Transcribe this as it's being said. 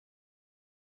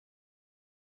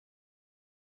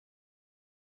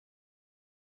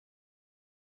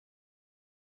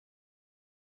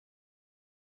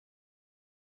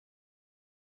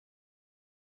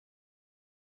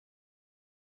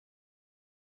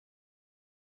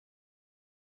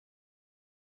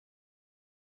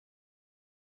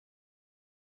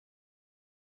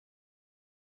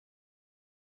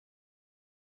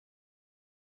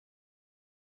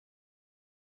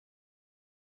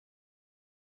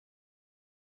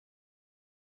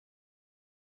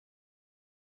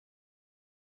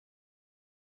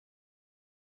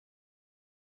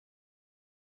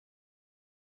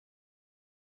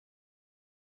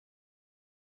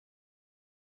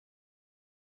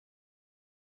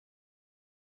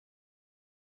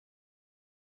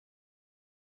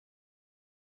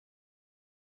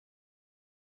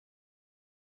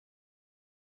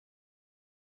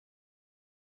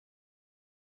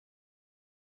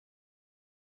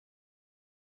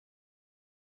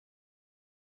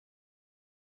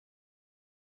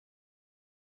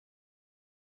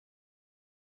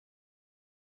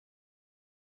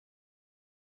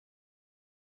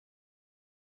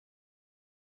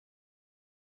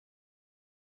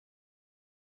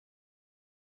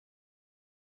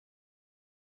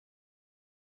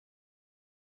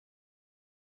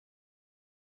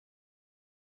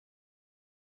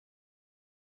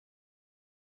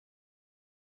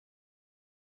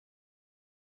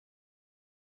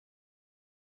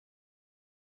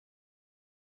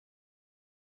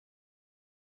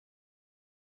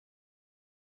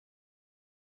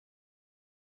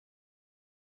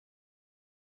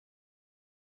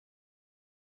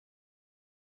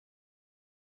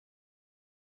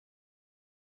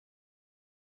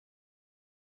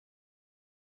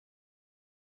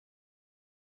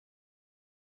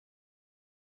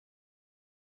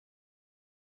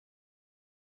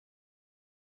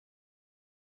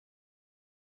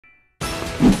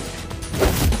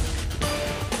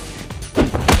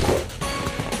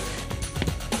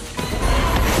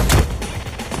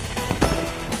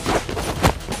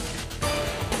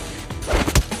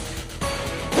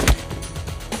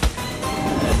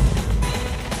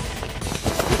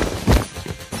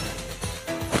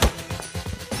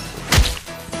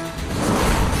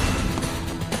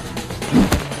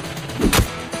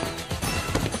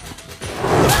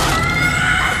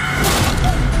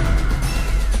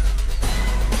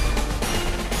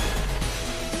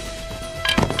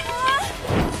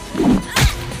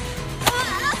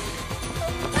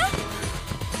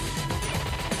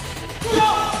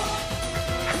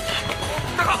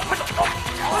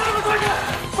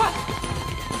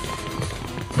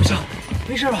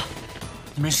没事吧？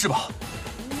你没事吧？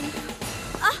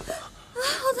好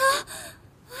疼！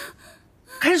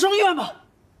赶紧送医院吧。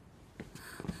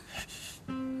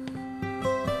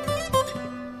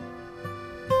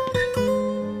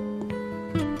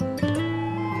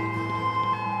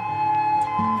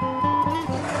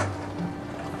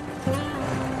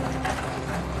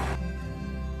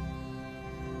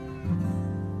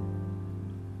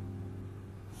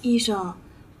医生，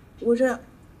我这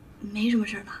没什么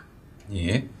事吧？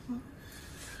你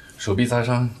手臂擦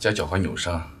伤加脚踝扭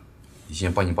伤，已经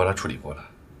帮你包扎处理过了。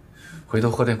回头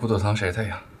喝点骨头汤晒晒太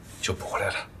阳，就补回来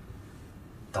了。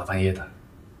大半夜的，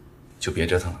就别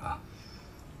折腾了啊！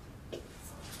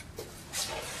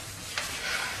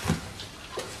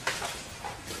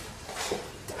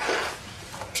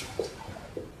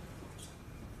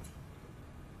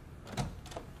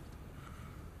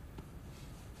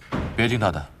别听他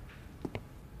的，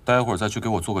待会儿再去给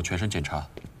我做个全身检查。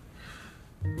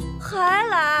还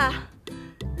来？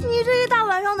你这一大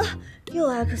晚上的，又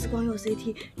X 光又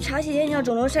CT， 查血验尿、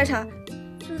肿瘤筛查，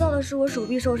知道的是我手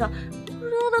臂受伤，不知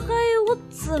道的还以为我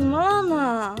怎么了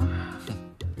呢？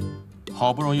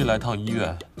好不容易来趟医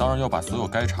院，当然要把所有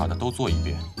该查的都做一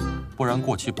遍，不然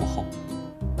过期不候。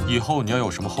以后你要有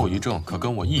什么后遗症，可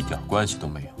跟我一点关系都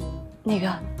没有。那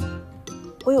个，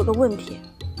我有个问题。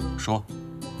说。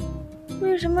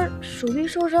为什么手臂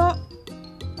受伤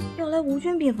要来无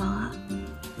菌病房啊？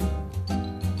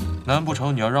难不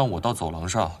成你要让我到走廊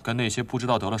上跟那些不知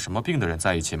道得了什么病的人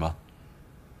在一起吗？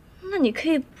那你可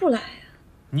以不来啊。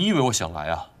你以为我想来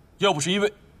啊？要不是因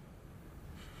为……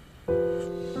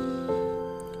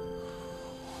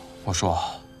我说，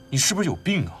你是不是有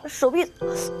病啊？手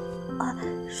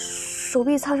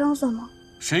臂擦伤算吗？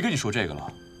谁跟你说这个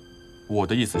了？我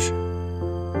的意思是，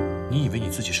你以为你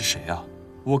自己是谁啊？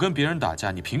我跟别人打架，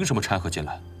你凭什么掺和进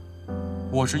来？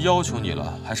我是要求你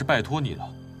了，还是拜托你了？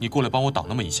你过来帮我挡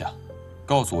那么一下，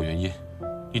告诉我原因，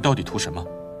你到底图什么？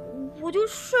我就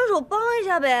顺手帮一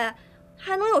下呗，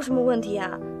还能有什么问题啊？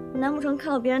难不成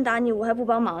看到别人打你，我还不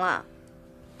帮忙了？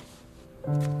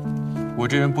我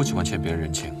这人不喜欢欠别人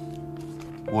人情，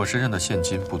我身上的现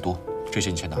金不多，这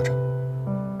些你先拿着，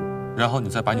然后你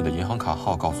再把你的银行卡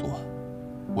号告诉我，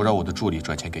我让我的助理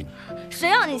转钱给你。谁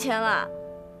让你钱了？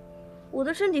我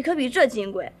的身体可比这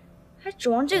金贵，还指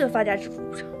望这个发家致富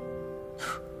不成？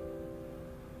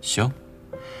行，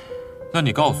那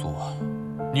你告诉我，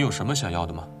你有什么想要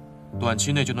的吗？短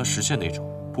期内就能实现那种，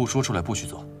不说出来不许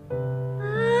做。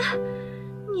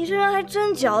你这人还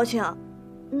真矫情，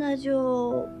那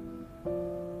就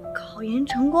考研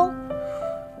成功。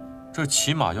这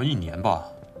起码要1年吧？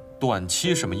短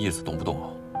期什么意思？懂不懂啊？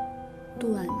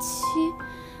短期，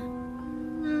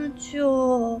那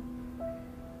就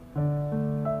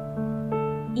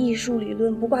艺术理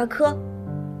论不挂科。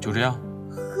就这样？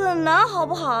很难好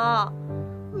不好？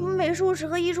美术史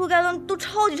和艺术概论都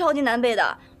超级难背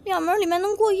的，2门里面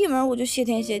能过1门，我就谢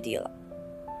天谢地了。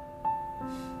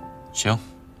行，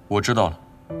我知道了。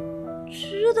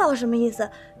知道什么意思？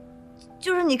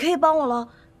就是你可以帮我了。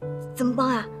怎么帮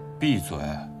啊？闭嘴，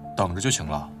等着就行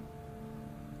了。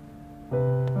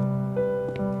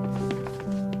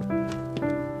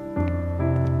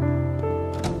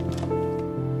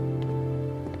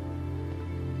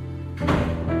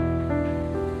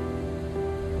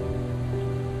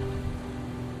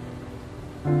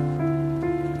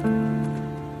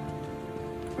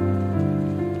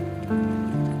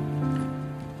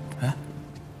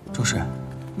周氏，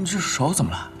你这手怎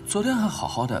么了？昨天还好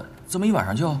好的，怎么一晚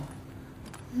上就……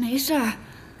没事儿。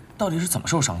到底是怎么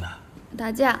受伤的？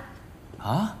打架。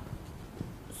啊？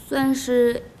算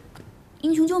是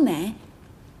英雄救美？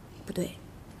不对，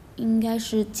应该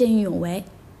是见义勇为。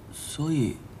所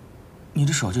以，你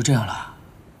的手就这样了？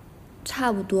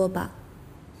差不多吧。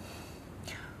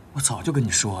我早就跟你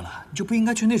说了，你就不应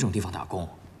该去那种地方打工，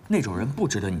那种人不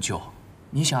值得你救。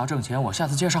你想要挣钱，我下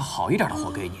次介绍好一点的活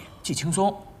给你，既轻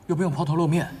松又不用抛头露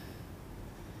面。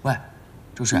喂，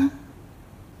周氏，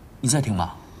你在听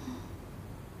吗？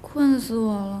困死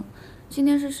我了！今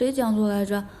天是谁讲座来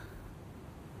着？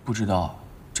不知道，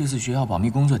这次学校保密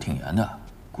工作挺严的，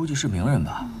估计是名人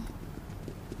吧。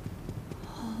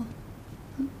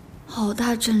好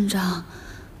大阵仗。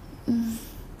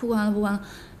不管了，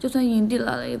就算影帝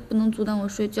来了也不能阻挡我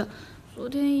睡觉。昨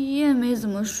天一夜没怎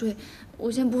么睡，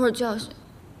我先补会儿觉先。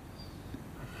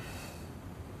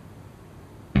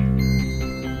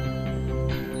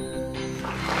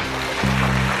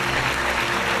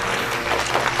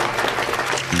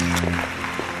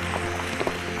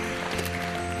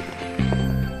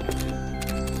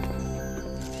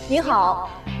你好，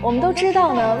我们都知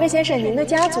道呢，魏先生您的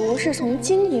家族是从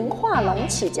经营画廊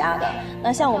起家的。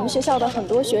那像我们学校的很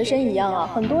多学生一样啊，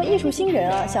很多艺术新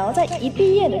人啊，想要在一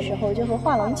毕业的时候就和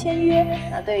画廊签约。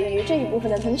那对于这一部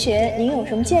分的同学，您有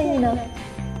什么建议呢？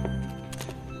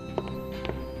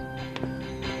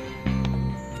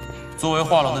作为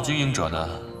画廊的经营者呢，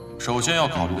首先要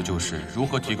考虑的就是如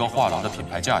何提高画廊的品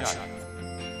牌价值。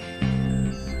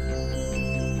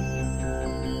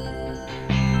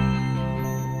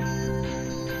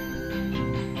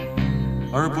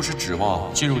而不是指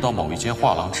望进入到某一间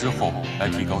画廊之后来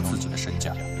提高自己的身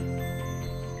价。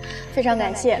非常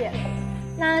感谢。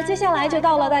那接下来就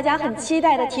到了大家很期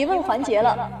待的提问环节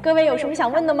了，各位有什么想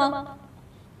问的吗？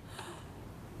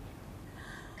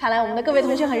看来我们的各位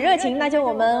同学很热情，那就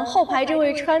我们后排这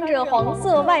位穿着黄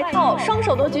色外套、双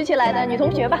手都举起来的女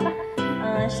同学吧。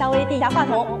稍微递一下话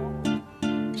筒。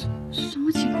什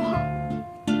么情况？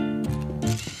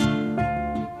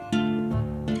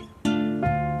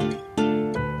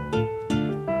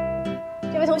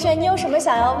这位同学，你有什么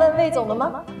想要问魏总的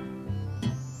吗？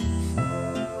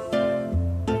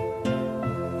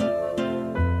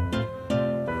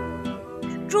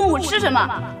中午吃什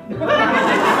么？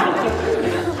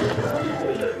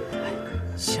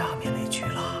下面那句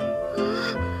了。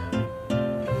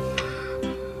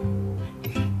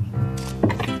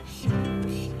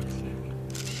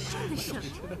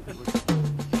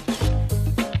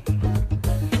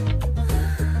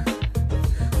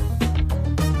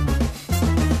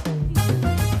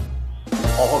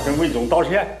好好跟魏总道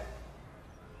歉。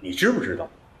你知不知道，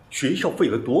学校费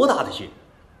了多大的劲，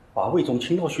把魏总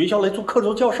请到学校来做客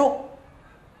座教授？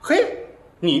嘿，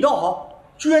你倒好，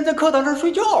居然在课堂上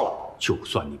睡觉了。就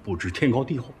算你不知天高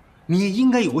地厚，你也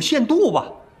应该有个限度吧？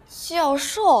教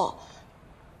授，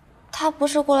他不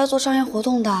是过来做商业活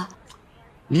动的。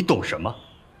你懂什么？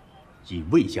以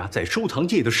魏家在收藏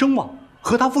界的声望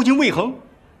和他父亲魏恒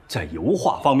在油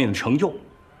画方面的成就，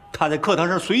他在课堂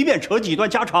上随便扯几段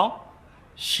家常，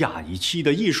下一期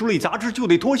的艺术类杂志就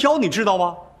得脱销，你知道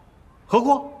吧？何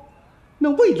况那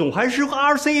魏总还是个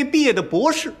RCA 毕业的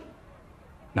博士，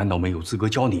难道没有资格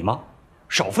教你吗？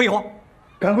少废话，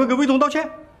赶快给魏总道歉。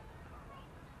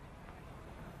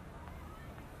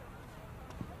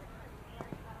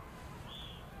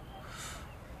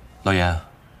老严，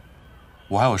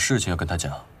我还有事情要跟他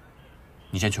讲，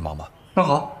你先去忙吧。那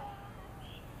好，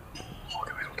好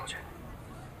给魏总道歉。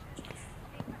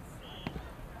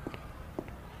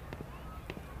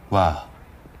喂，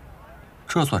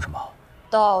这算什么？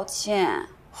道歉。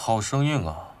好生硬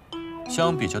啊！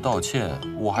相比较道歉，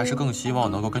我还是更希望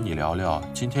能够跟你聊聊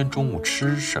今天中午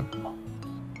吃什么。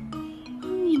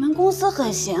你们公司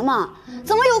很闲嘛？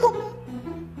怎么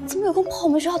有空跑我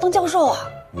们学校当教授啊？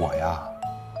我呀，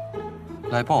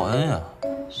来报恩呀。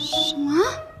什么？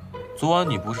昨晚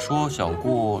你不是说想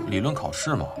过理论考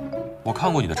试吗？我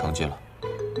看过你的成绩了，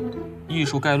艺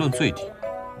术概论最低，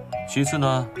其次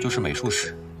呢就是美术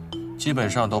史，基本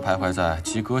上都徘徊在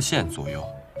及格线左右。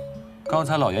刚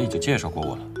才老爷已经介绍过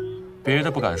我了，别的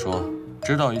不敢说，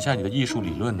指导一下你的艺术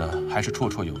理论呢，还是绰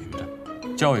绰有余的。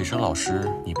叫一声老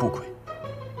师，你不亏。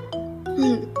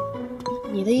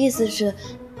你的意思是，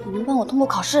你能帮我通过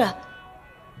考试？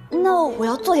那我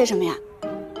要做些什么呀？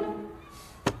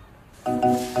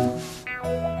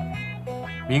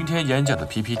明天演讲的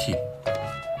PPT，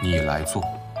 你来做。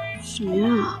什么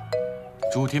呀？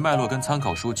主题脉络跟参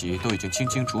考书籍都已经清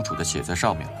清楚楚地写在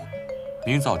上面了，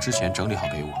明早之前整理好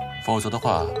给我，否则的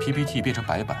话 PPT 变成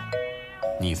白板，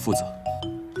你负责。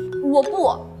我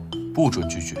不准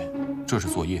拒绝，这是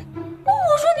作业。我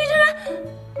说你这人，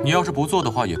你要是不做的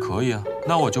话也可以啊，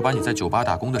那我就把你在酒吧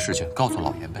打工的事情告诉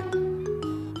老严呗。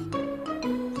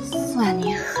算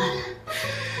你狠。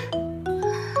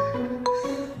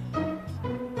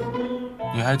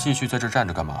你还继续在这站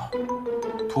着干嘛？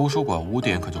图书馆5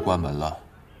点可就关门了，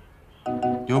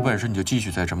有本事你就继续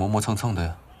在这磨磨蹭蹭的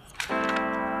呀。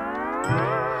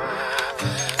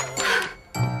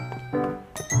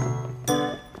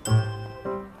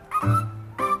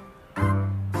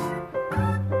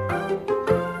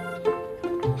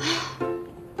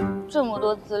这么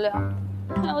多资料，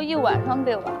还要一晚上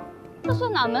背完，这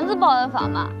算哪门子报恩法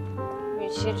嘛？与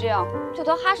其这样，就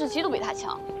条哈士奇都比他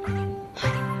强。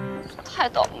太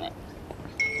倒霉。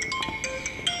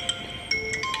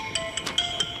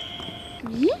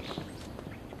咦？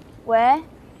喂，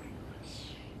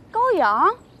高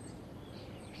阳？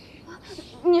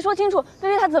你说清楚，薇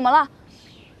薇她怎么了？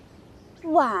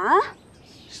晚？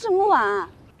什么晚？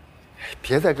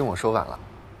别再跟我说晚了，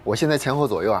我现在前后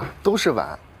左右啊都是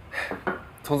晚。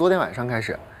从昨天晚上开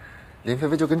始，林菲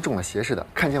菲就跟中了邪似的，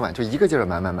看见晚就一个劲儿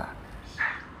买。我现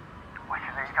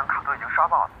在1张卡都已经刷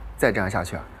爆了，再这样下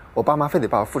去啊，我爸妈非得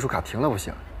把我附属卡停了不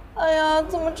行。哎呀，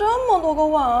怎么这么多个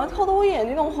碗啊？跳得我眼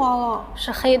睛都花了。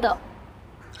是黑的。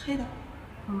黑的。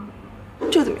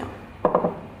这个怎么样？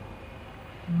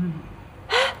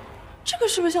哎，这个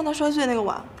是不是像他摔碎那个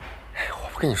碗？哎，我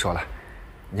不跟你说了，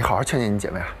你好好劝劝你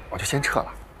姐妹啊，我就先撤了。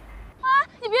啊，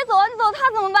你别走啊！你走他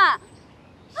怎么办？啊，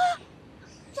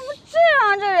怎么这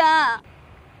样啊，这人！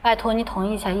拜托你统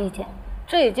一一下意见，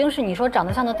这已经是你说长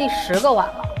得像的第10个碗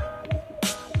了。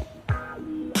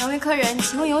两位客人，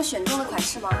请问有选中的款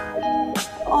式吗？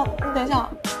哦，你等一下，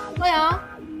洛阳，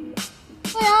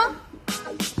洛阳。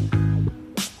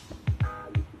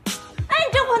哎，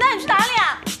你这混蛋，你去哪里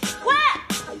啊？喂！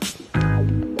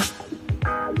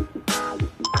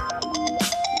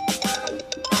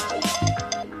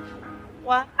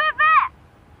喂，菲菲，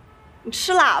你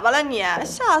吃喇叭了你？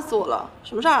吓死我了！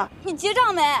什么事儿？你结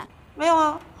账没？没有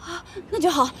啊。啊，那就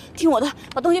好，听我的，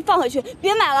把东西放回去，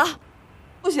别买了。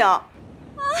不行。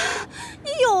你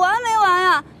有完没完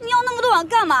呀？你要那么多碗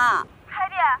干嘛？开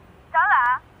店、展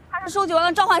览，还是收集完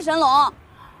了召唤神龙？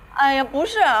哎呀，不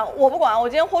是，我不管，我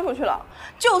今天豁出去了。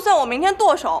就算我明天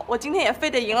剁手，我今天也非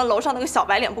得赢了楼上那个小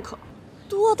白脸不可。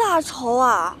多大仇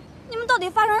啊！你们到底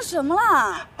发生什么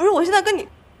了？不是，我现在跟你，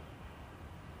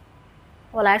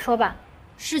我来说吧，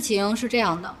事情是这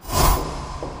样的。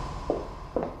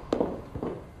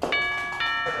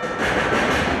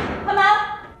开门。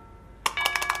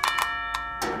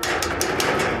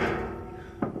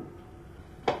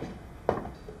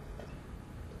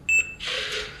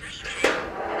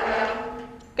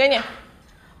给你，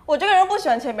我这个人不喜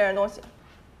欢欠别人东西，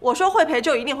我说会赔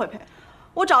就一定会赔。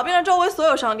我找遍了周围所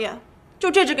有商店，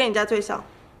就这只跟你家最像。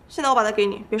现在我把它给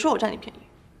你，别说我占你便宜。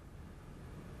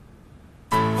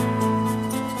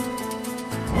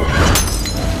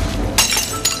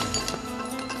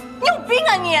你有病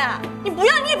啊你！你不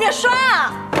要你也别摔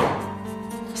啊！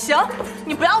行，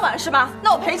你不要碗是吧？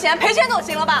那我赔钱，赔钱总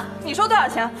行了吧？你说多少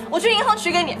钱？我去银行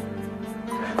取给你。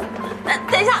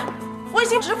等一下，微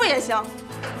信支付也行。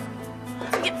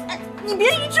你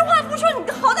别一句话不说，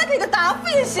你好歹给个答复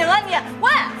也行啊你！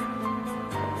喂，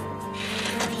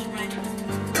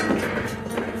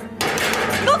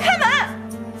你给我开门！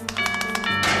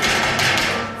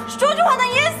说句话能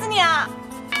噎死你啊！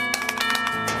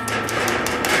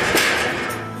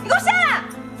你给我下来！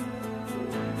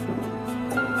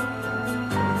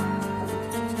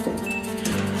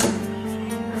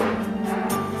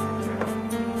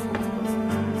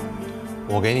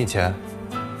我给你钱，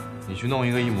你去弄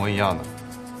一个一模一样的，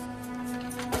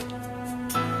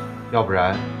要不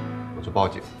然我就报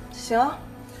警。行，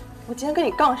我今天跟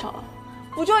你杠上了，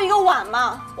不就一个碗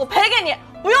吗？我赔给你，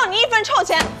不用你一分臭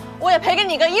钱，我也赔给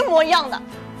你个一模一样的。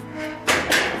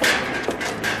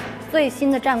最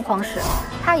新的战况是，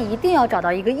他一定要找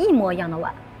到一个一模一样的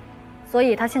碗，所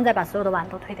以他现在把所有的碗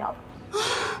都退掉了。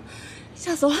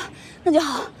吓死我了！那就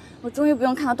好，我终于不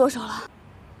用看他剁手了。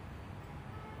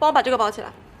帮我把这个包起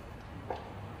来。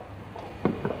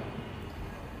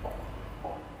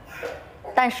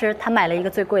但是他买了一个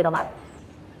最贵的碗，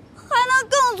还能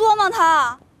更作吗他？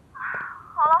好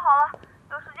了好了，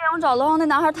有时间我找楼上那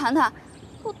男孩谈谈，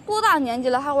都多大年纪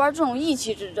了还玩这种意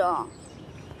气之争？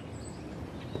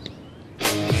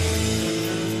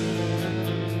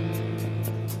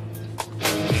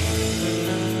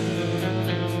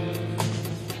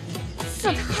是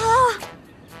他，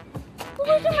不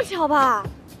会这么巧吧？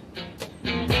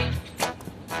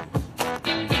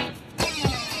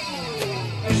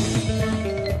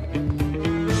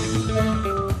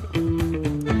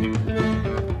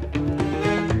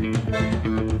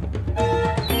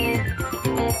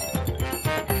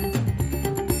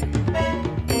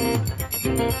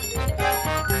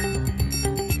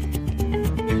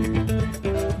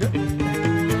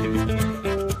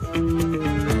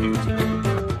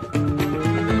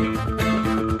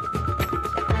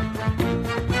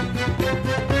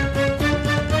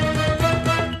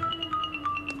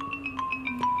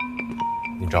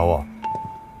找我？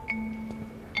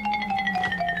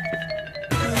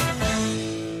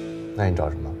那你找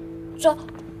什么？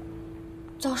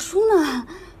找书呢？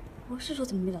我是说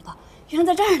怎么没找到？原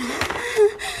来在这儿呢。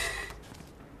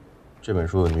这本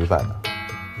书有女版的，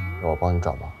要我帮你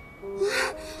找吗？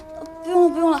不用了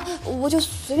不用了，我就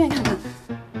随便看看。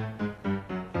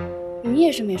你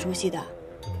也是美术系的？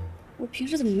我平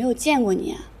时怎么没有见过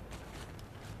你啊？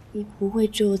你不会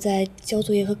只有在交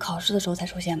作业和考试的时候才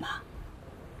出现吧？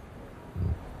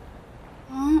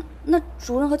那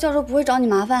主任和教授不会找你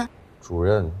麻烦？主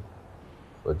任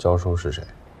和教授是谁？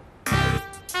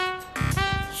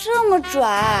这么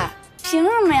拽，凭什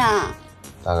么呀？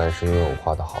大概是因为我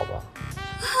画的好吧。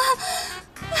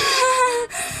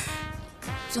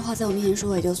这话在我面前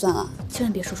说也就算了，千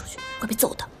万别说出去，会被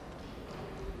揍的。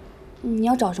你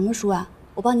要找什么书啊？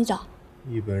我帮你找。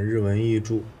一本日文译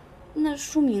著。那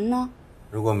书名呢？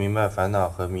如果明白烦恼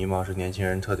和迷茫是年轻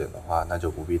人特点的话，那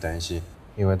就不必担心，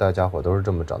因为大家伙都是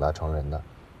这么长大成人的。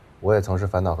我也曾是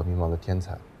烦恼和迷茫的天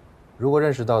才。如果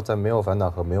认识到在没有烦恼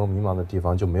和没有迷茫的地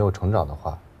方就没有成长的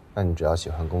话，那你只要喜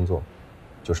欢工作，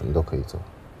就什么都可以做。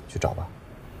去找吧。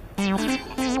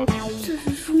这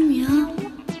是书名，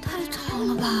太长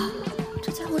了吧？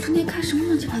这家伙成天看什么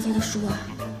乱七八糟的书啊？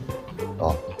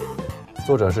哦，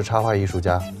作者是插画艺术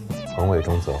家横尾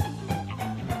中则。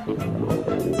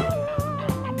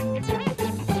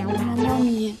难道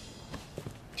你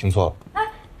听错了？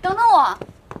哎，等等我！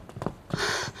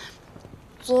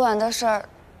昨晚的事儿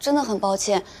真的很抱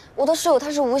歉，我的室友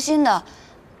他是无心的，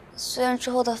虽然之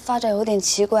后的发展有点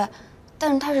奇怪，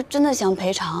但是他是真的想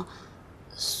赔偿，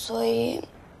所以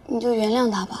你就原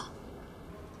谅他吧。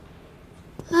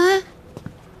哎，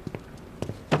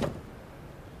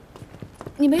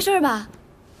你没事吧？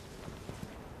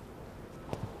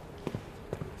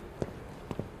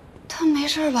他没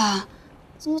事吧？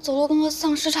怎么走路跟个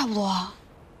丧尸差不多啊？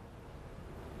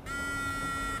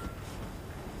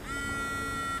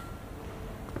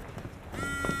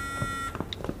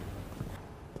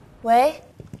喂，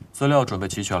资料准备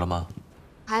齐全了吗？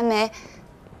还没。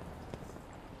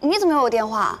你怎么有我电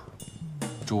话？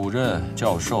主任、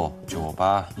教授、酒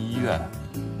吧、医院，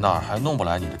哪儿还弄不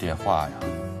来你的电话呀？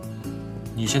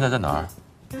你现在在哪儿？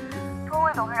托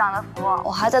魏董事长的福，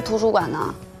我还在图书馆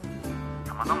呢。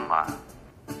怎么那么慢？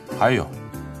还有，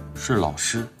是老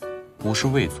师，不是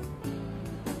魏总。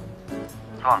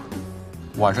算了，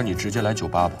晚上你直接来酒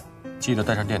吧吧，记得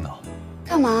带上电脑。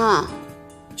干嘛？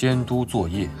监督作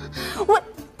业。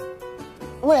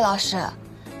魏老师，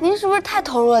您是不是太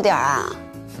投入了点啊？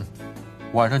哼，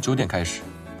晚上9点开始，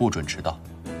不准迟到。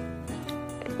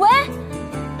喂。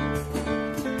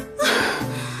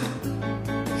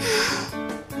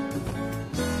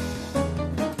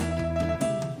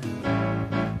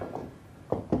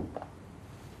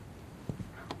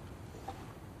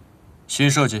新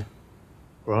设计，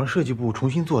我让设计部重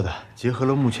新做的，结合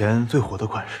了目前最火的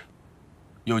款式，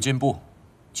有进步，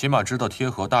起码知道贴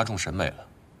合大众审美了。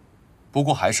不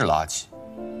过还是垃圾。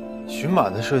寻马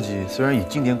的设计虽然以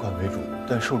经典款为主，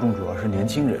但受众主要是年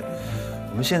轻人。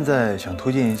我们现在想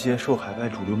推荐一些受海外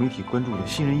主流媒体关注的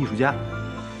新人艺术家，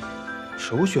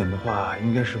首选的话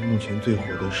应该是目前最火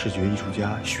的视觉艺术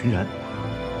家荀然。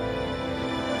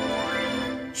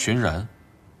荀然，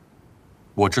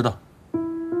我知道。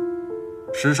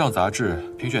时尚杂志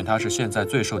评选他是现在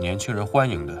最受年轻人欢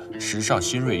迎的时尚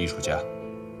新锐艺术家，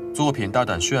作品大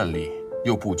胆绚丽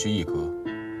又不拘一格。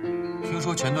听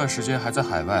说前段时间还在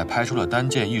海外拍出了单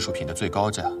件艺术品的最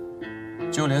高价，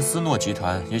就连斯诺集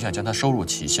团也想将他收入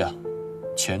旗下，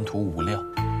前途无量。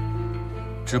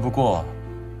只不过，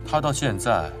他到现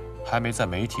在还没在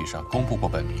媒体上公布过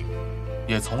本名，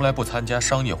也从来不参加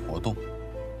商业活动。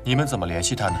你们怎么联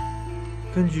系他呢？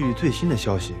根据最新的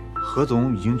消息，何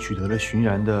总已经取得了荀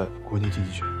然的国内经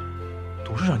济权。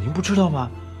董事长，您不知道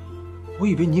吗？我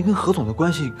以为您跟何总的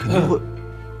关系肯定会……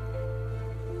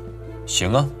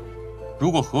行啊，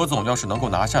如果何总要是能够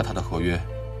拿下他的合约，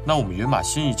那我们云马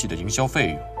新一季的营销费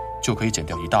用就可以减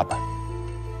掉一大半。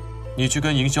你去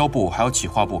跟营销部还有企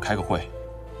划部开个会，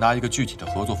拿一个具体的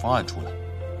合作方案出来。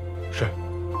是。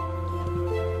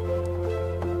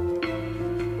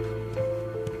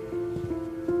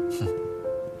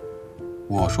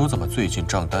我说怎么最近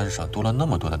账单上多了那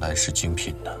么多的男士精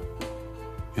品呢？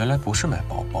原来不是买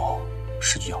包包，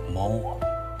是养猫啊。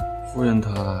夫人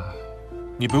她……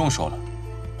你不用说了，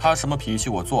他什么脾气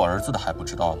我做儿子的还不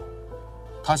知道吗？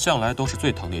他向来都是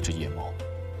最疼那只野猫，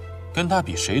跟他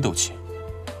比谁都亲。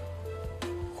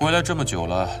回来这么久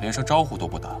了，连声招呼都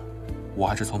不打，我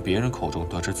还是从别人口中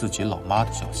得知自己老妈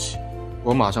的消息。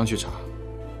我马上去查。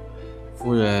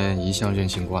夫人一向任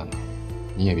性惯了，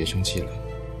你也别生气了。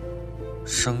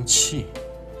生气？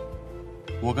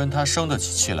我跟他生得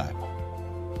起气来吗？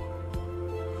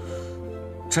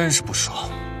真是不爽。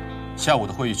下午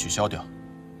的会议取消掉，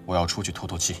我要出去透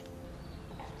透气。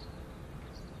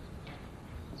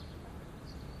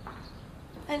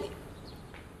哎，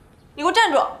你给我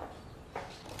站住！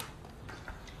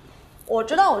我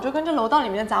知道我这跟这楼道里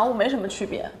面的杂物没什么区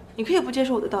别，你可以不接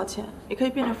受我的道歉，也可以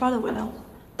变着法儿的为难我，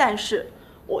但是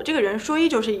我这个人说一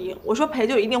就是一，我说赔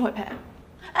就一定会赔。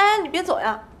哎，你别走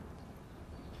呀！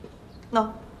喏，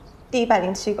第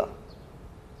107个，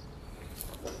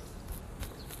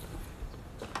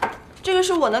这个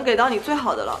是我能给到你最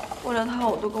好的了。为了他，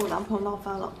我都跟我男朋友闹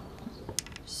翻了。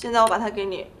现在我把它给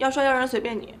你，要摔要扔随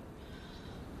便你，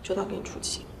这倒给你出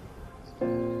气。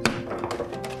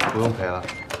不用赔了，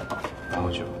拿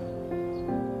回去吧。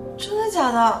真的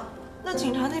假的？那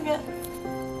警察那边？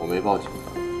我没报警。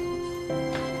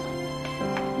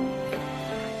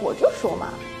我就说嘛，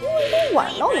因为都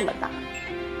玩到那么大。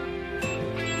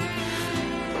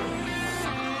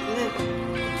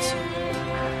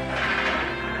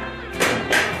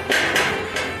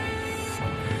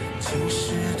晴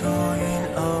时多云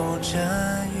偶着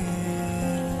雨，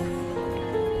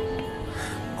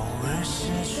偶尔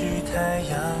失去太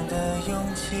阳的勇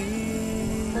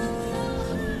气，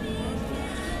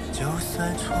就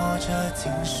算挫折浸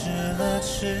湿了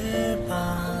翅膀，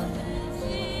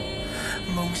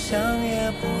梦想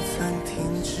也不曾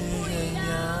停止远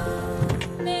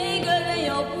扬。每个人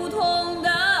有不同的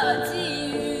际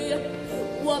遇，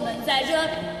我们在这。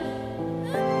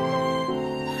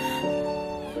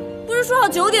不是说好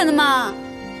9点的吗？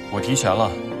我提前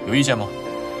了，有意见吗？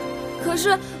可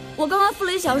是我刚刚付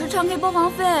了1小时唱 K 包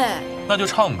房费。那就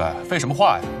唱呗，废什么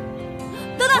话呀？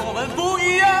等等，我们不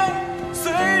一样，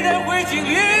虽然会经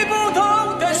历不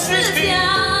同的事情。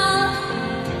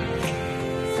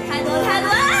太多太多。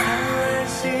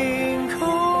星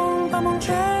空把梦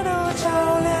全都照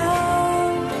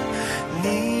亮，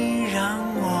你让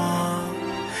我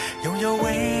拥有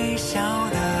微笑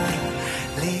的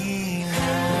力量。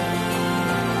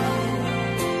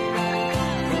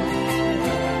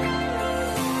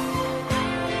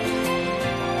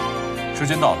时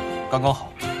间到了，刚刚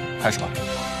好，开始吧。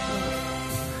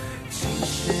晴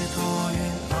时多云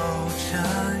偶着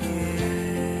雨，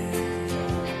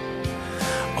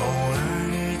偶尔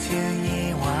遇见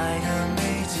意外的美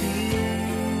景，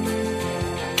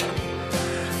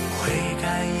挥干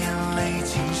眼泪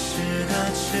浸湿的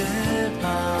翅膀，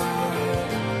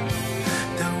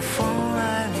等风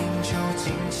来临就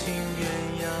尽情鸳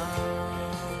鸯。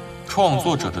创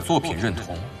作者的作品认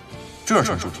同，这是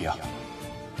什么主题啊？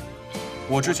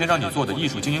我之前让你做的艺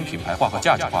术经营品牌化和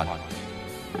价值化呢？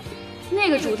那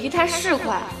个主题太市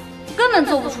侩，根本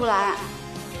做不出来。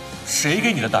谁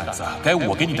给你的胆子？该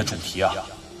我给你的主题啊！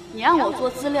你让我做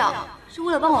资料，是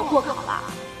为了帮我过考吧？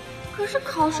可是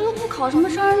考试又不考什么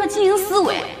商人的经营思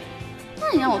维，那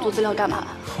你让我做资料干嘛？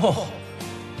哦，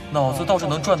脑子倒是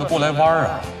能转得过来弯儿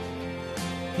啊！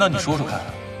那你说说看，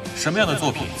什么样的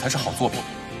作品才是好作品？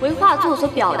为画作所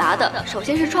表达的，首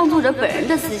先是创作者本人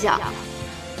的思想。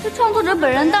这创作者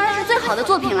本人当然是最好的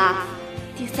作品啦。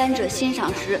第三者欣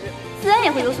赏时，自然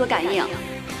也会有所感应。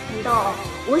等到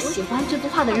我喜欢这幅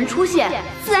画的人出现，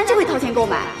自然就会掏钱购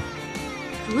买。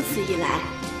如此一来，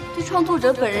对创作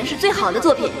者本人是最好的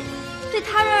作品，对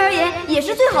他人而言也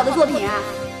是最好的作品啊。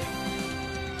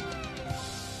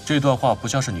这段话不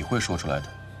像是你会说出来的，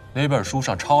哪本书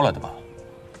上抄来的吧？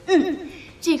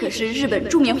这可是日本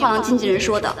著名画廊经纪人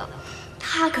说的。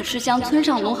他可是将村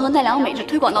上隆和奈良美智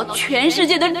推广到全世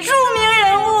界的著名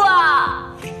人物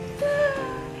啊！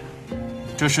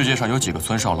这世界上有几个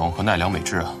村上隆和奈良美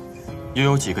智啊？又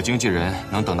有几个经纪人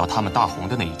能等到他们大红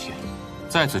的那一天？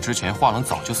在此之前，画廊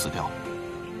早就死掉了。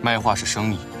卖画是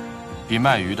生意，比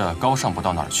卖鱼的高尚不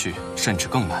到哪儿去，甚至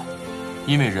更难。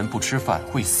因为人不吃饭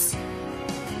会死，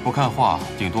不看画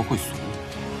顶多会俗，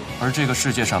而这个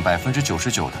世界上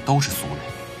99%的都是俗人。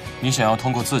你想要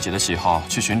通过自己的喜好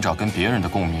去寻找跟别人的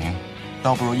共鸣，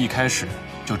倒不如一开始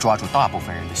就抓住大部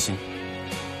分人的心。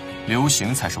流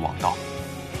行才是王道，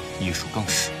艺术更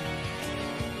是。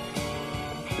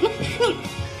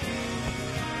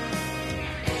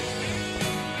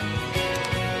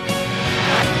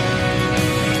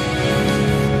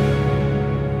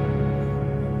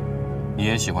你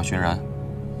也喜欢寻然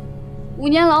？5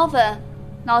年老粉，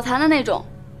脑残的那种。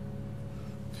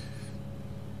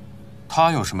他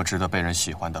有什么值得被人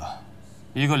喜欢的？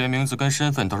一个连名字跟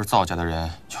身份都是造假的人，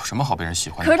有什么好被人喜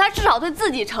欢的？可是他至少对自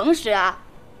己诚实啊，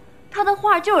他的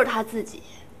画就是他自己，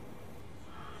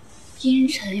阴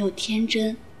沉又天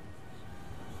真，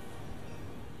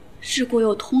世故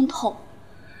又通透，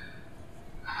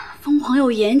疯狂又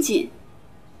严谨，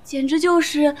简直就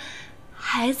是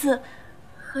孩子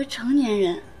和成年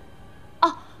人，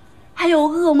哦，还有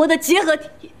恶魔的结合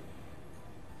体。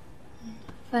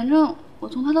反正我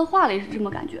从他的话里是这么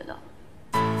感觉的。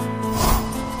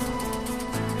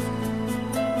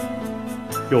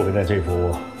右边的这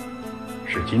幅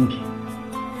是精品，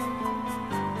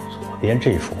左边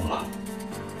这幅嘛，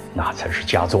那才是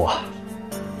佳作啊。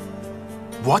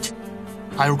What?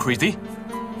 Are you crazy?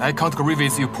 I can't agree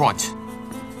with your point.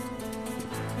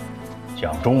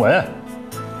 讲中文。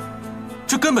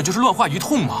这根本就是乱画一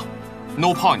通嘛 ！No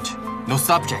point, no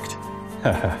subject.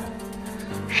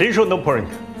 谁说 no point？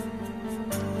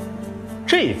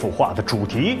 这幅画的主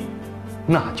题，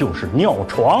那就是尿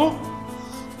床。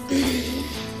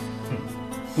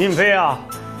宁飞啊，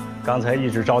刚才一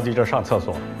直着急着上厕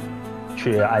所，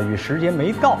却碍于时间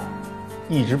没到，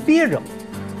一直憋着，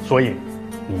所以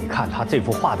你看他这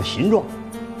幅画的形状，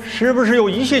是不是有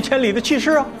一泻千里的气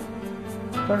势啊？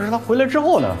但是他回来之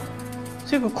后呢，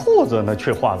这个裤子呢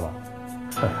却换了，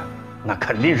那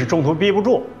肯定是中途憋不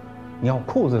住，尿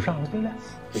裤子上了，对不对？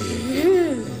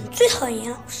最讨厌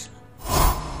严老师。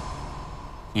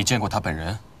你见过他本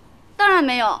人？当然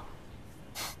没有。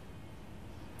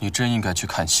你真应该去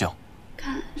看相。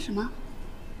看什么？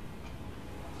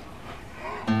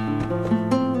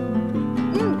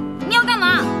你要干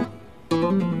嘛？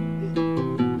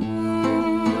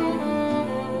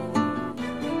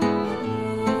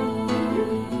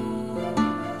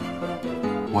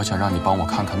我想让你帮我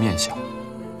看看面相。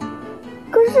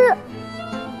可是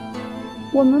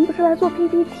我们不是来做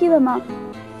PPT 的吗？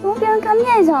怎么变成看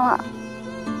面相了？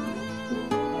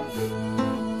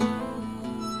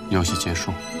游戏结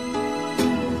束，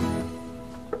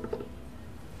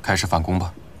开始返工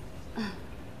吧。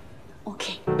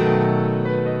OK。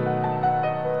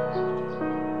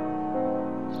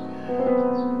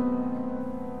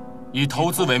以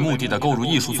投资为目的的购入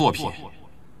艺术作品，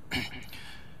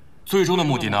最终的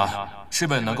目的呢，是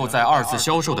为了能够在二次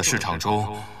销售的市场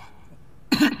中，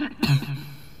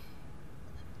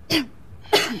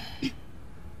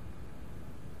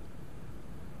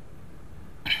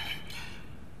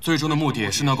最终的目的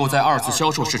是能够在二次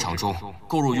销售市场中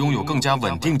购入拥有更加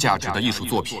稳定价值的艺术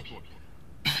作品，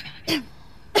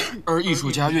而艺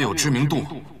术家越有知名度，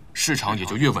市场也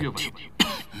就越稳定。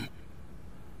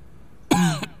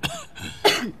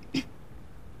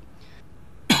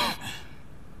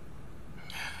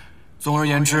总而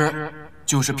言之，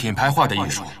就是品牌化的艺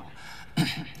术。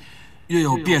越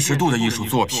有辨识度的艺术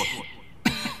作品，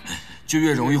就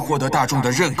越容易获得大众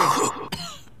的认可。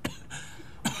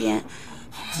编，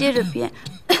接着编。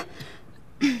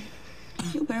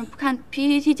有本事不看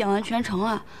PPT 讲完全程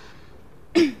啊！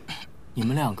你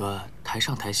们两个台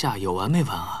上台下有完没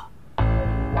完啊？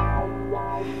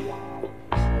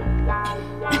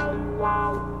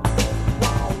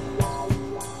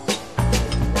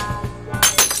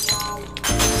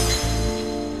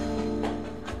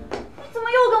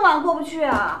又跟碗过不去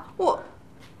啊！我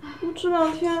这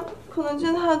2天可能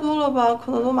见太多了吧，可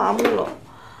能都麻木了。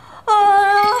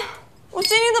哎呀，我心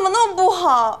情怎么那么不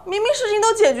好？明明事情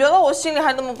都解决了，我心里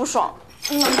还那么不爽。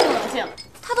冷静，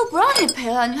他都不让你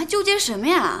赔了，你还纠结什么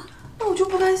呀？那我就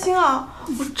不甘心啊！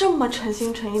我这么诚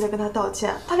心诚意的跟他道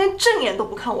歉，他连正眼都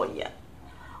不看我一眼。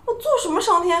我做什么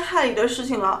伤天害理的事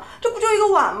情了？这不就一个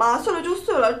碗吗？碎了就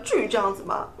碎了，至于这样子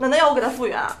吗？难道要我给他复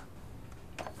原啊？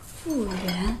复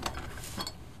原？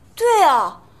对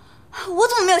啊，我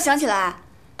怎么没有想起来？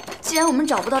既然我们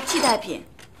找不到替代品，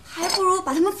还不如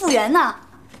把它们复原呢。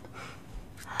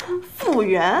复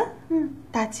原？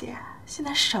大姐，现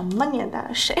在什么年代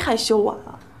了，谁还修碗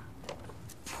啊？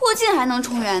破镜还能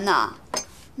重圆呢。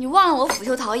你忘了我腐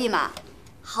朽陶艺吗？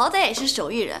好歹也是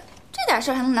手艺人，这点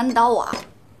事儿还能难得倒我啊？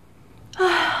哎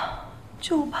呀，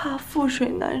就怕覆水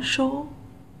难收，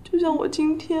就像我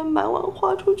今天买碗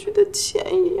花出去的钱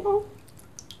一样。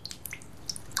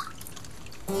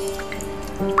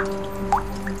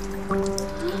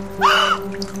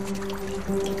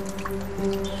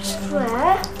水？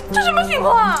这什么情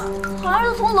况啊？好像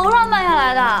是从楼上搬下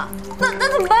来的。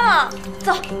那怎么办啊？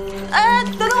走，哎，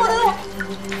等等我。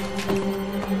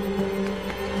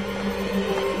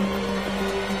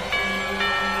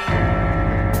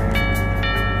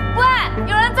喂，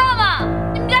有人在吗？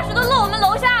你们家水都漏我们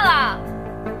楼下了。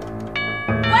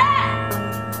喂，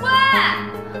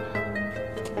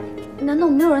难道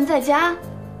没有人在家？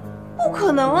不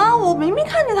可能啊！我明明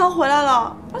看见他回来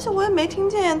了，而且我也没听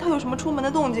见他有什么出门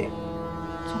的动静，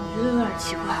总觉得有点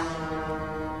奇怪。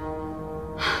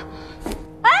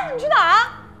哎，你去哪儿啊？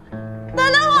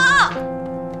等等我！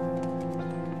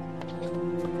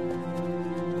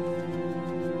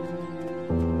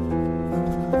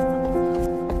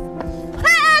哎，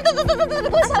等，给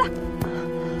我下来！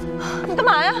你干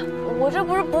嘛呀？我这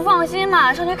不是不放心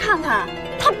嘛，上去看看。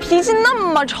他脾气那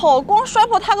么臭，光摔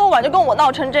破他个碗就跟我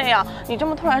闹成这样，你这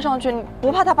么突然上去，你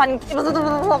不怕他把你……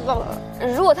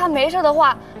如果他没事的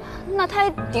话，那他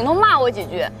也顶多骂我几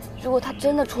句。如果他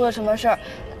真的出了什么事儿，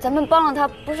咱们帮了他，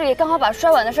不是也刚好把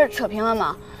摔碗的事扯平了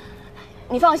吗？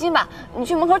你放心吧，你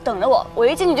去门口等着我，我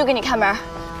一进去就给你开门。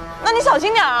那你小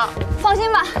心点啊！放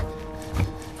心吧。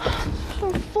是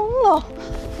疯了。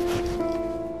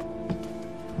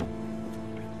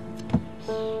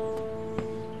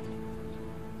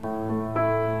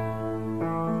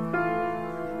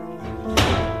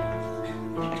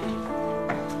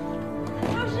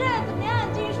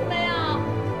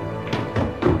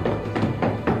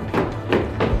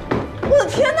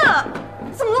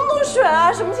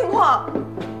啊？什么情况？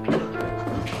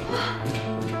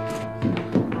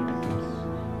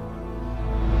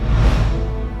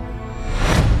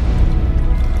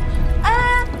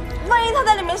哎，万一他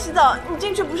在里面洗澡，你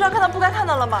进去不是要看到不该看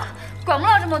到了吗？管不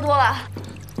了这么多了。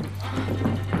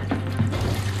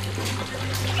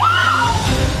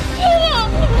天哪，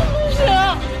不行，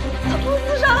他不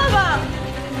自杀了吧？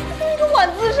他是一个晚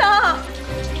自杀。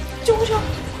救护车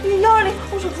，120，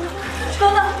我手机。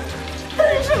等等，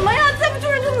等什么呀？再不救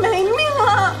人就没命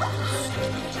了。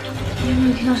你有没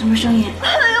有听到什么声音？哎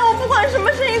呀，我不管什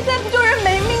么声音，再不救人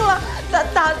没命了。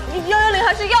打110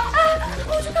还是要？哎，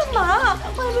我去干嘛？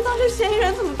万一被当成嫌疑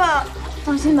人怎么办？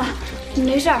放心吧，你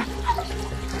没事儿。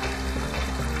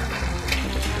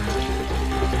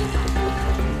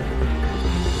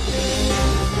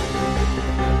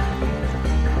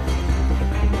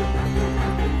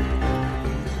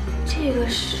这个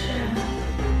是……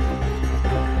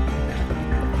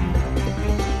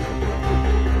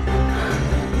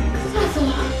吓死我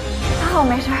了！还好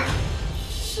没事儿。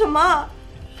什么？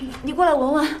你过来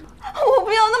闻闻。我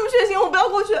不要那么血腥，我不要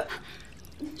过去。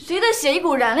谁的血一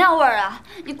股燃料味儿啊！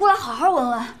你过来好好闻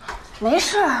闻。没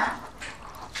事儿。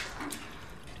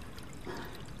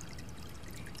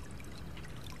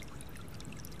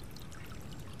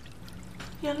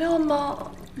颜料吗？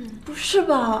不是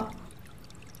吧？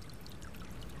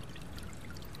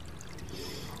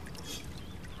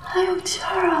还有气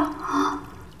儿啊！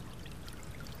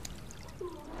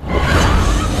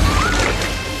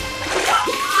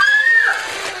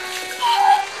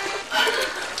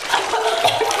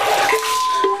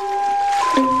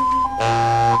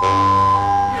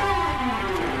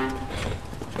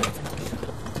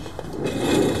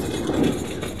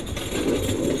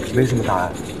没什么大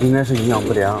碍，应该是营养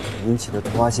不良引起的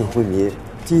突发性昏迷。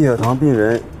低血糖病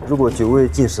人如果久未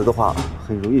进食的话，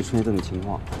很容易出现这种情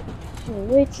况。久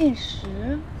未进食。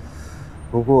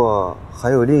不过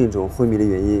还有另一种昏迷的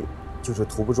原因，就是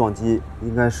头部撞击，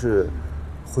应该是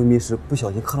昏迷时不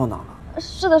小心磕到哪了。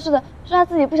是的，是他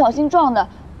自己不小心撞的。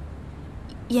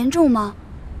严重吗？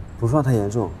不算太严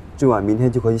重，最晚明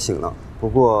天就可以醒了。不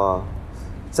过，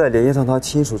在联系上他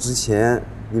亲属之前，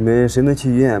你们谁能去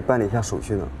医院办理一下手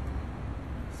续呢？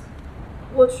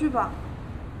我去吧。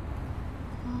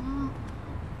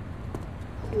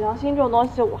良心这种东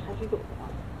西我还是有的。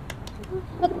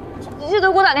那记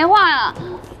得给我打电话呀。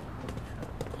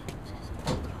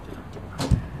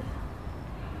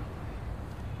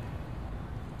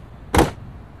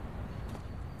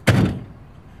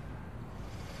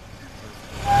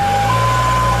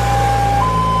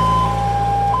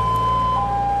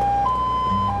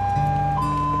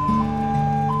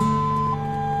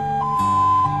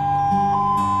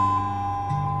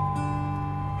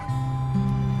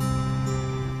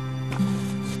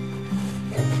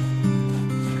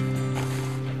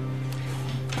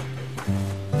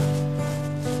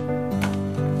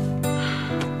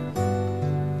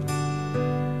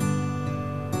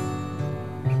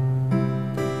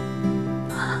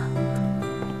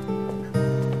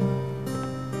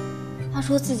他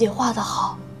说自己画得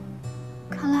好，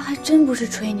看来还真不是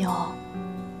吹牛。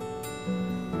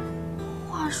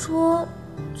话说，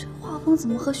这画风怎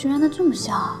么和寻然的这么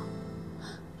像啊？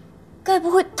该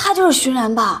不会他就是寻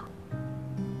然吧？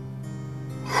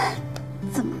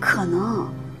怎么可能？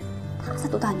他才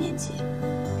多大年纪？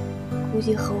估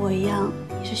计和我一样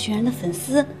也是寻然的粉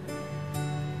丝。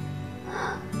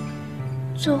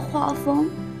这画风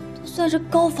都算是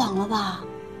高仿了吧？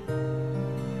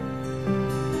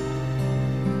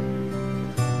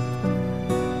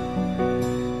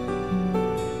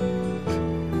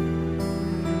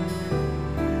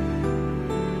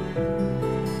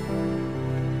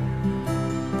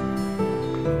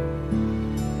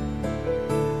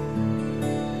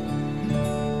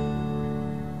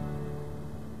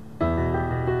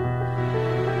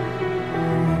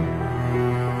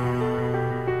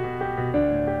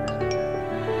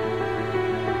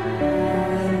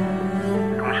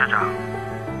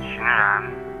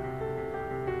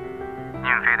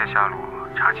下落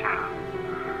查清了，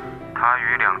他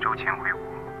于2周前回国，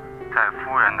在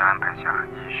夫人的安排下，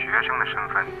以学生的身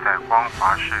份在光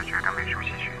华视觉的美术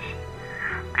系学习，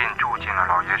并住进了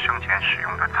老爷生前使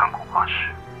用的仓库画室。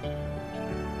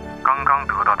刚刚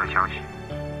得到的消息，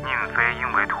宁妃因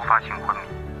为突发性昏迷，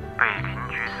被邻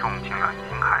居送进了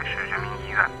宁海市人民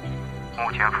医院。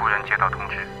目前夫人接到通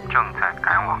知，正在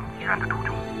赶往医院的途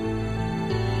中。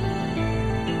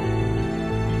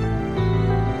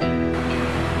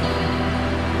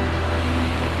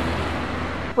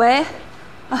喂，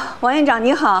王院长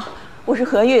你好，我是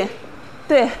何玉，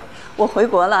对，我回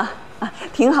国了啊，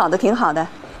挺好的，挺好的。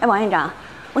哎，王院长，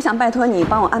我想拜托你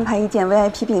帮我安排一间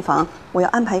VIP 病房，我要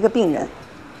安排一个病人。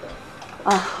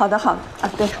啊，好的好的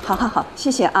啊，对，好，谢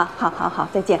谢啊，好，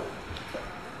再见。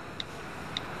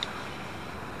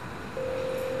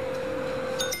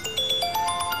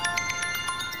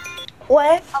喂，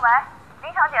林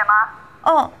小姐吗？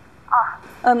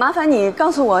麻烦你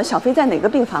告诉我小飞在哪个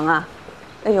病房啊？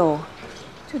哎呦，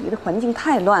这里的环境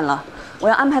太乱了，我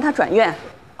要安排她转院。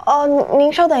哦，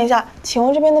您稍等一下，请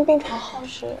问这边的病床号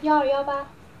是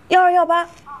1218？1218。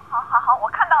好，我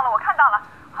看到了。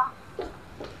好。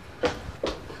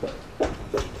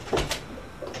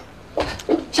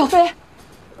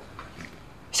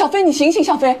小飞，你醒醒，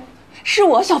小飞，是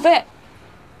我，小飞。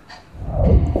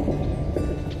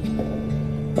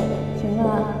行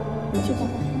了，你去吧。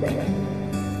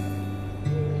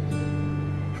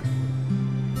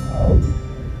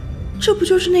这不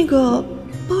就是那个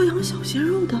包养小鲜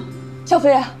肉的小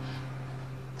飞啊？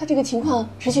他这个情况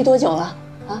持续多久了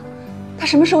啊？他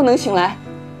什么时候能醒来？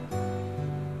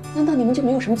难道你们就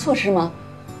没有什么措施吗？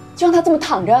就让他这么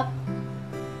躺着？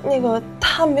那个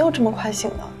他没有这么快醒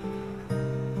的。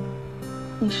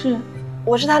你是？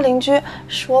我是他邻居，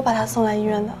是我把他送来医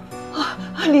院的。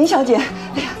林小姐，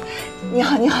哎呀，你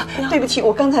好，对不起，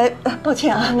我刚才抱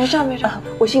歉啊。没事。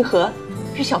我姓何，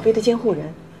是小飞的监护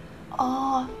人。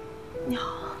哦，你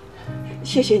好。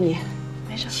谢谢你，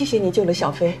没事。谢谢你救了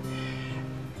小飞。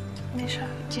没事。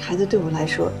这孩子对我来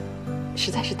说实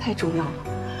在是太重要了。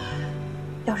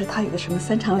要是他有个什么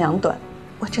3长2短，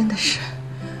我真的是……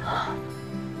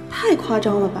太夸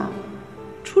张了吧？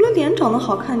除了脸长得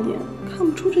好看点，看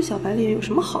不出这小白脸有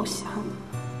什么好稀罕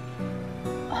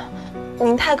的。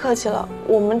您太客气了，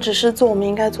我们只是做我们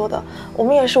应该做的。我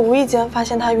们也是无意间发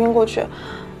现他晕过去，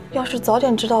要是早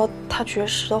点知道他绝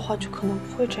食的话，就可能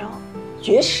不会这样。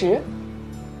绝食？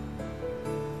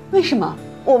为什么？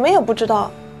我们也不知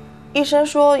道。医生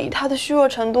说以他的虚弱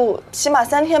程度，起码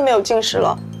3天没有进食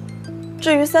了。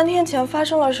至于3天前发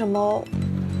生了什么，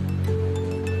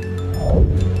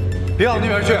别往那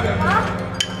边去！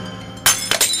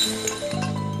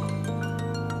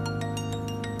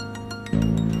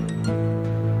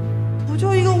不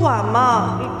就一个碗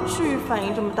吗？你至于反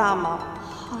应这么大吗？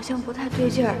好像不太对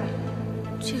劲儿，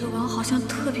这个碗好像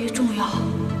特别重要。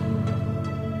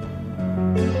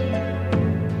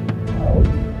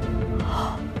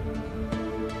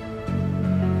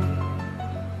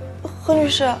何女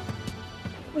士，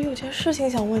我有件事情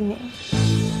想问您。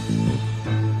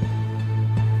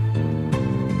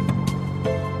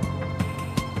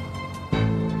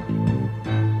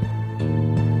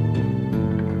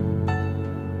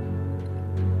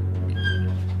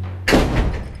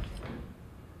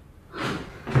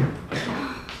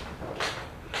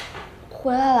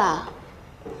回来啦？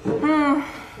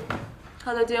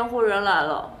他的监护人来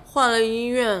了，换了医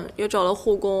院，也找了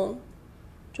护工，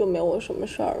就没我什么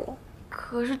事儿了。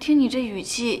可是听你这语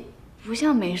气，不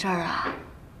像没事儿啊。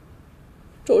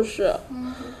周氏，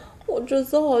我这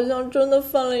次好像真的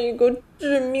犯了一个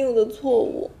致命的错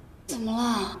误。怎么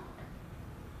了？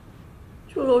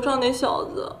就楼上那小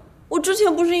子，我之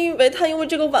前不是以为他因为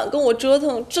这个碗跟我折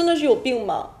腾，真的是有病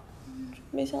吗？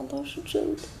没想到是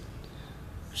真的。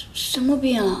什么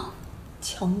病啊？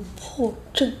强迫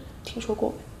症，听说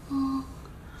过没？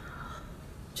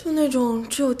就那种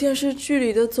只有电视剧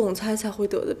里的总裁才会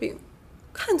得的病，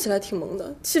看起来挺萌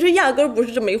的，其实压根儿不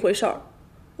是这么一回事儿。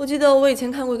我记得我以前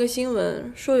看过一个新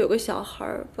闻，说有个小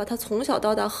孩把他从小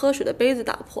到大喝水的杯子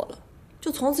打破了，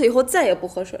就从此以后再也不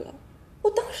喝水了。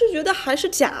我当时觉得还是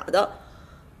假的，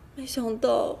没想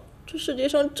到这世界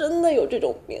上真的有这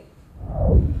种病。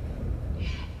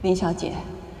林小姐，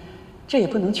这也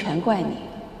不能全怪你，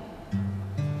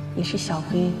也是小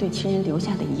飞对亲人留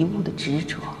下的遗物的执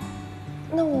着。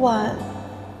那碗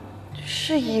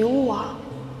是遗物啊？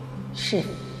是。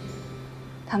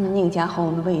他们宁家和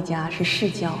我们魏家是世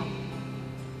交，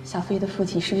小飞的父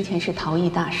亲生前是陶艺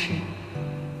大师。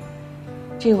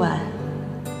这碗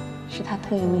是他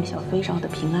特意为小飞烧的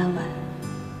平安碗，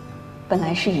本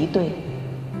来是一对，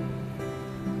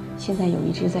现在有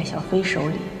一只在小飞手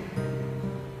里，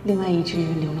另外一只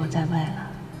流落在外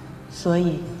了，所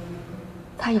以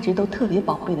他一直都特别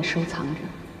宝贝地收藏着。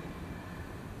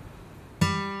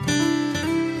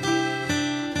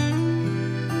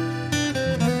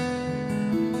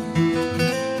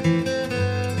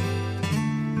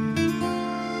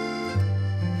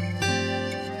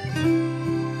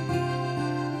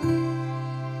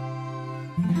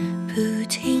不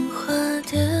听话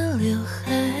的刘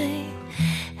海，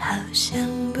好像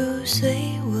不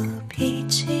随我脾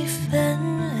气，反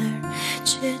而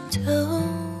却都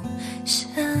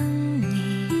像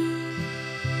你。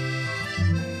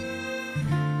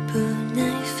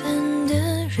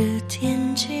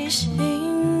起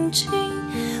心情，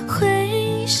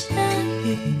会下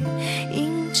雨，阴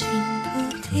晴不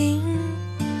定，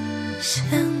想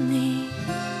你。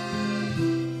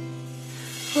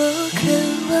我渴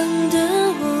望的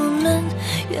我们，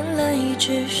原来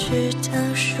只是他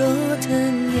说的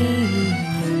你。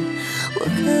我渴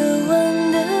望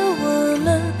的我们，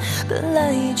本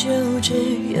来就只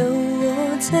有我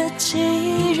自己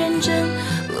认真。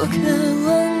我渴望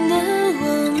的我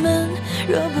们，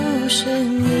若不是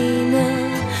你那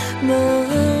么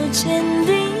坚定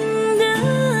的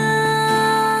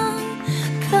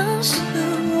告诉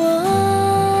我，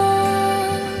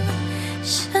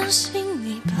相信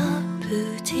你把不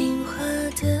听话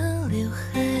的刘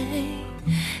海，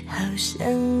好像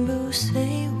不随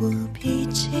我脾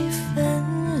气，反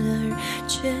而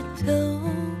却都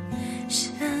像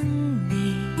你。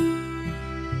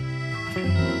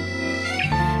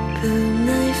不耐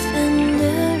烦的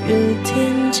热天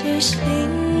气，心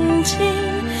情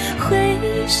会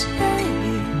下雨，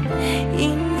阴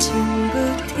晴不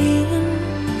定。